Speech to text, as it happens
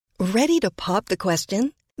Ready to pop the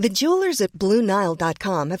question? The jewelers at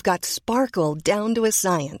BlueNile.com have got sparkle down to a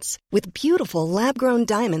science with beautiful lab-grown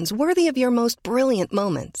diamonds worthy of your most brilliant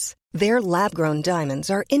moments. Their lab-grown diamonds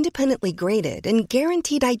are independently graded and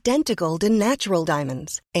guaranteed identical to natural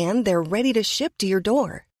diamonds, and they're ready to ship to your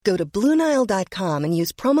door. Go to BlueNile.com and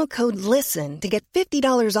use promo code LISTEN to get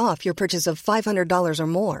 $50 off your purchase of $500 or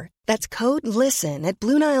more. That's code LISTEN at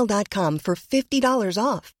BlueNile.com for $50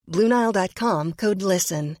 off. BlueNile.com, code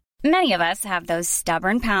LISTEN. Many of us have those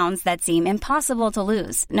stubborn pounds that seem impossible to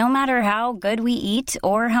lose, no matter how good we eat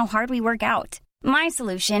or how hard we work out. My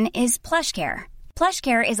solution is PlushCare.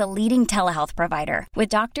 PlushCare is a leading telehealth provider with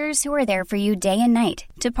doctors who are there for you day and night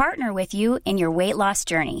to partner with you in your weight loss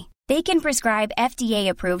journey. They can prescribe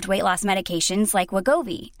FDA-approved weight loss medications like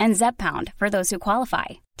Wegovy and Zepbound for those who qualify.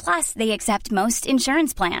 Plus, they accept most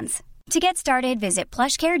insurance plans. To get started, visit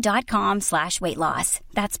plushcare.com/weightloss.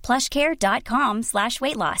 That's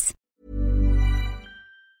plushcare.com/weightloss.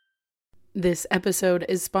 This episode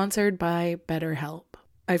is sponsored by BetterHelp.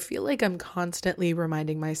 I feel like I'm constantly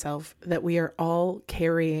reminding myself that we are all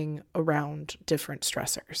carrying around different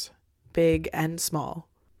stressors, big and small.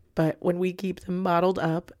 But when we keep them bottled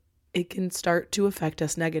up, it can start to affect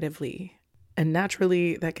us negatively. And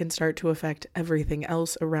naturally, that can start to affect everything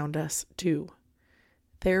else around us too.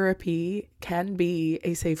 Therapy can be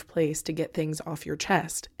a safe place to get things off your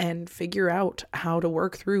chest and figure out how to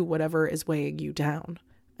work through whatever is weighing you down.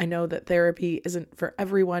 I know that therapy isn't for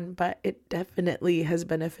everyone, but it definitely has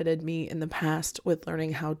benefited me in the past with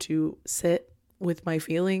learning how to sit with my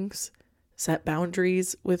feelings, set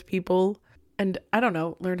boundaries with people, and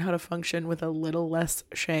learn how to function with a little less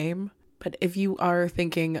shame. But if you are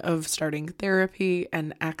thinking of starting therapy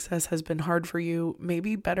and access has been hard for you,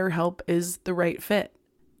 maybe BetterHelp is the right fit.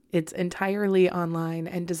 It's entirely online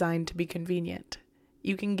and designed to be convenient.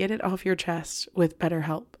 You can get it off your chest with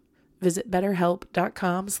BetterHelp. Visit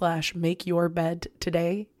BetterHelp.com/makeyourbed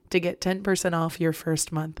today to get 10% off your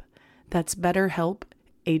first month. That's BetterHelp,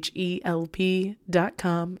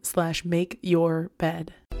 HELP.com/makeyourbed.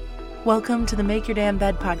 Welcome to the Make Your Damn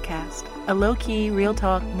Bed podcast, a low-key,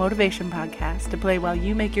 real-talk motivation podcast to play while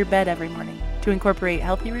you make your bed every morning to incorporate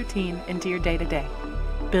healthy routine into your day-to-day.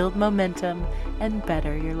 Build momentum and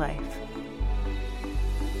better your life.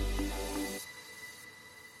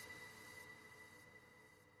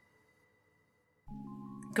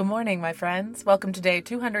 Good morning, my friends. Welcome to day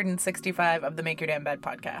 265 of the Make Your Damn Bed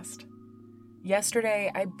podcast. Yesterday,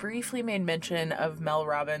 I briefly made mention of Mel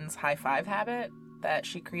Robbins' high five habit that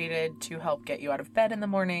she created to help get you out of bed in the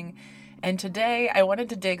morning. And today, I wanted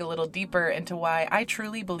to dig a little deeper into why I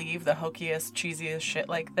truly believe the hokiest, cheesiest shit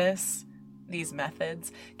like this, these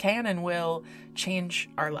methods, can and will change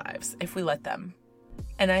our lives if we let them.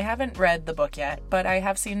 And I haven't read the book yet, but I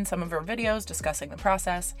have seen some of her videos discussing the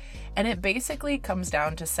process, and it basically comes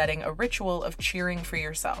down to setting a ritual of cheering for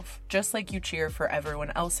yourself, just like you cheer for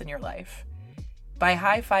everyone else in your life. By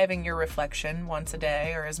high-fiving your reflection once a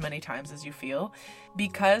day or as many times as you feel,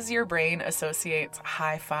 because your brain associates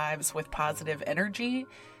high fives with positive energy,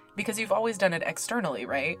 because you've always done it externally,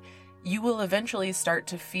 right? You will eventually start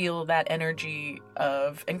to feel that energy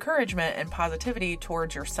of encouragement and positivity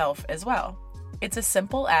towards yourself as well. It's a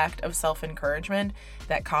simple act of self-encouragement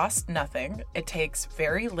that costs nothing. It takes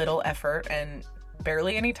very little effort and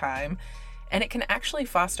barely any time, and it can actually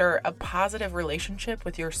foster a positive relationship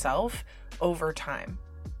with yourself over time.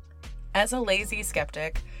 As a lazy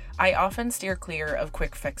skeptic, I often steer clear of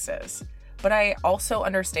quick fixes, but I also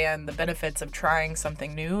understand the benefits of trying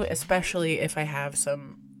something new, especially if I have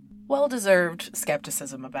some well-deserved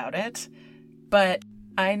skepticism about it. But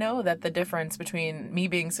I know that the difference between me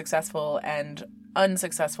being successful and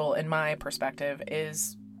unsuccessful in my perspective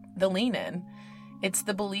is the lean in. It's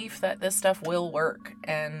the belief that this stuff will work,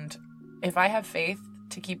 and if I have faith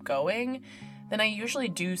to keep going, then I usually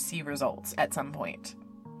do see results at some point.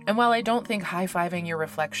 And while I don't think high-fiving your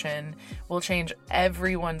reflection will change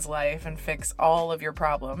everyone's life and fix all of your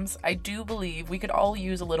problems, I do believe we could all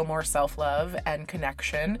use a little more self-love and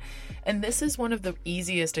connection, and this is one of the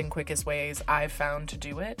easiest and quickest ways I've found to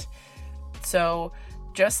do it. So,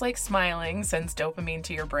 just like smiling sends dopamine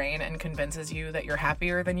to your brain and convinces you that you're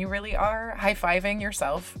happier than you really are, high-fiving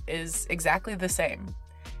yourself is exactly the same.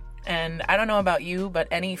 And I don't know about you, but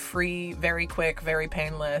any free, very quick, very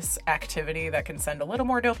painless activity that can send a little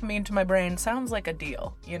more dopamine to my brain sounds like a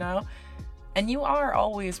deal, you know? And you are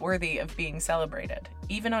always worthy of being celebrated,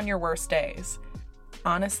 even on your worst days.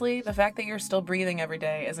 Honestly, the fact that you're still breathing every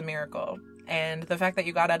day is a miracle. And the fact that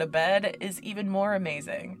you got out of bed is even more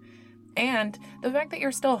amazing. And the fact that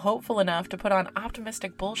you're still hopeful enough to put on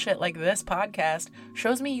optimistic bullshit like this podcast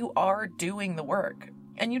shows me you are doing the work.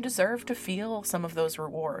 And you deserve to feel some of those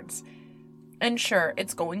rewards. And sure,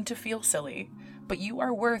 it's going to feel silly, but you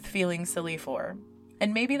are worth feeling silly for.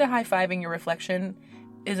 And maybe the high-fiving your reflection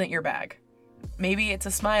isn't your bag. Maybe it's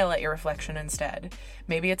a smile at your reflection instead.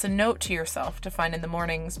 Maybe it's a note to yourself to find in the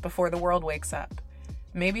mornings before the world wakes up.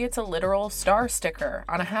 Maybe it's a literal star sticker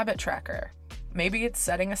on a habit tracker. Maybe it's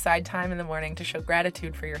setting aside time in the morning to show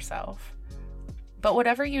gratitude for yourself. But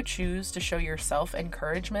whatever you choose to show yourself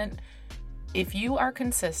encouragement, if you are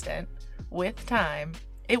consistent with time,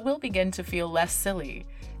 it will begin to feel less silly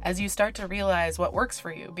as you start to realize what works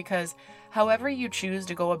for you, because however you choose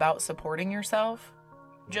to go about supporting yourself,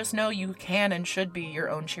 just know you can and should be your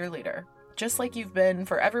own cheerleader, just like you've been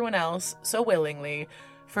for everyone else so willingly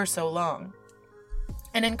for so long.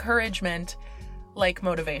 And encouragement, like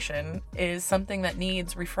motivation, is something that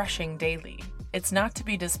needs refreshing daily. It's not to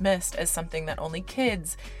be dismissed as something that only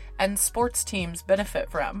kids and sports teams benefit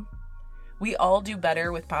from. We all do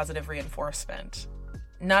better with positive reinforcement.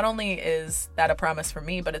 Not only is that a promise for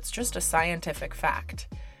me, but it's just a scientific fact.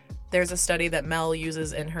 There's a study that Mel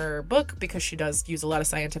uses in her book, because she does use a lot of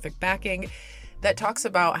scientific backing, that talks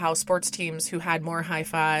about how sports teams who had more high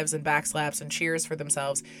fives and backslaps and cheers for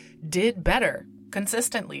themselves did better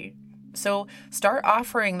consistently. So start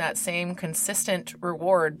offering that same consistent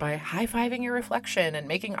reward by high-fiving your reflection and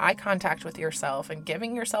making eye contact with yourself and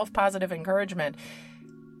giving yourself positive encouragement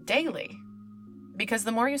daily. Because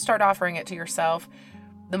the more you start offering it to yourself,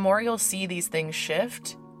 the more you'll see these things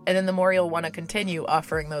shift, and then the more you'll want to continue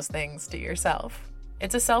offering those things to yourself.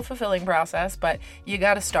 It's a self-fulfilling process, but you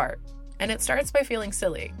gotta start. And it starts by feeling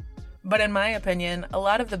silly. But in my opinion, a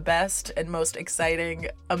lot of the best and most exciting,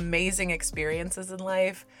 amazing experiences in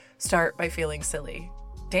life start by feeling silly.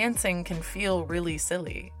 Dancing can feel really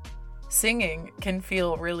silly. Singing can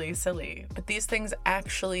feel really silly. But these things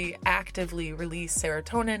actually actively release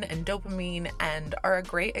serotonin and dopamine and are a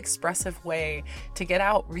great expressive way to get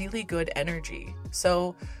out really good energy.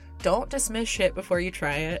 So don't dismiss shit before you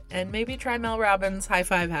try it, and maybe try Mel Robbins' high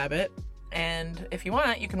five habit. And if you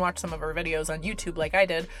want, you can watch some of her videos on YouTube like I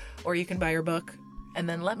did, or you can buy her book, and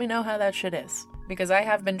then let me know how that shit is. Because I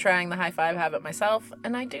have been trying the high five habit myself,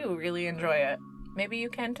 and I do really enjoy it. Maybe you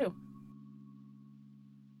can too.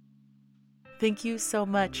 Thank you so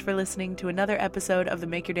much for listening to another episode of the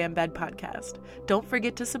Make Your Damn Bed podcast. Don't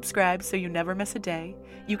forget to subscribe so you never miss a day.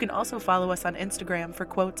 You can also follow us on Instagram for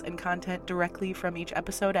quotes and content directly from each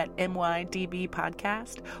episode at MYDB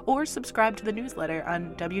Podcast, or subscribe to the newsletter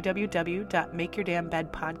on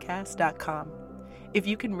www.makeyourdamnbedpodcast.com. If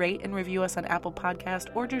you can rate and review us on Apple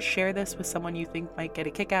Podcast, or just share this with someone you think might get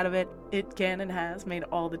a kick out of it, it can and has made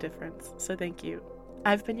all the difference. So thank you.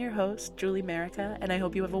 I've been your host, Julie Merica, and I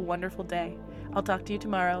hope you have a wonderful day. I'll talk to you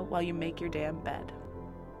tomorrow while you make your damn bed.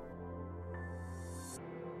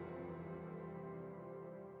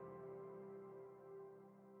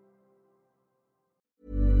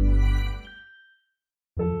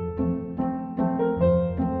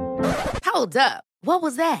 Hold up. What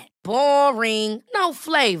was that? Boring. No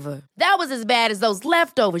flavor. That was as bad as those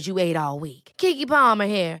leftovers you ate all week. Keke Palmer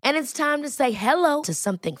here, and it's time to say hello to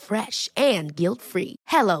something fresh and guilt-free.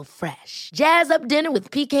 HelloFresh. Jazz up dinner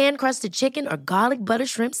with pecan-crusted chicken or garlic butter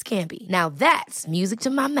shrimp scampi. Now that's music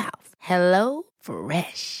to my mouth.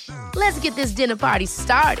 HelloFresh. Let's get this dinner party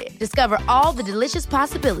started. Discover all the delicious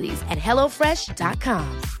possibilities at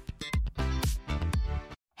HelloFresh.com.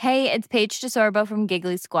 Hey, it's Paige DeSorbo from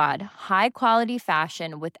Giggly Squad. High quality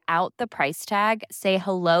fashion without the price tag. Say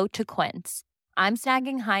hello to Quince. I'm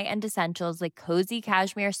snagging high-end essentials like cozy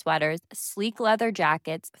cashmere sweaters, sleek leather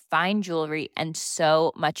jackets, fine jewelry, and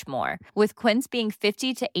so much more. With Quince being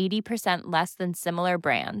 50 to 80% less than similar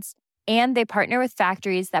brands. And they partner with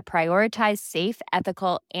factories that prioritize safe,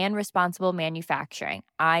 ethical, and responsible manufacturing.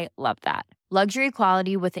 I love that. Luxury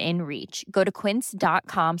quality within reach. Go to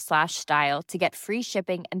quince.com/style to get free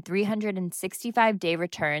shipping and 365-day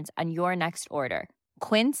returns on your next order.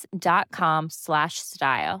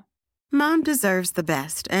 Quince.com/style. Mom deserves the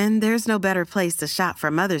best, and there's no better place to shop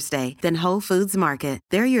for Mother's Day than Whole Foods Market.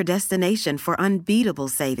 They're your destination for unbeatable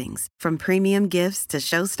savings, from premium gifts to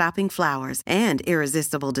show-stopping flowers and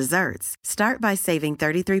irresistible desserts. Start by saving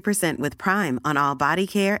 33% with Prime on all body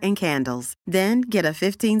care and candles. Then get a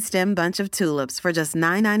 15-stem bunch of tulips for just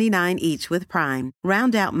 $9.99 each with Prime.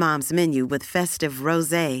 Round out Mom's menu with festive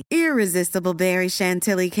rosé, irresistible berry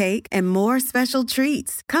chantilly cake, and more special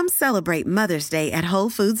treats. Come celebrate Mother's Day at Whole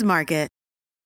Foods Market.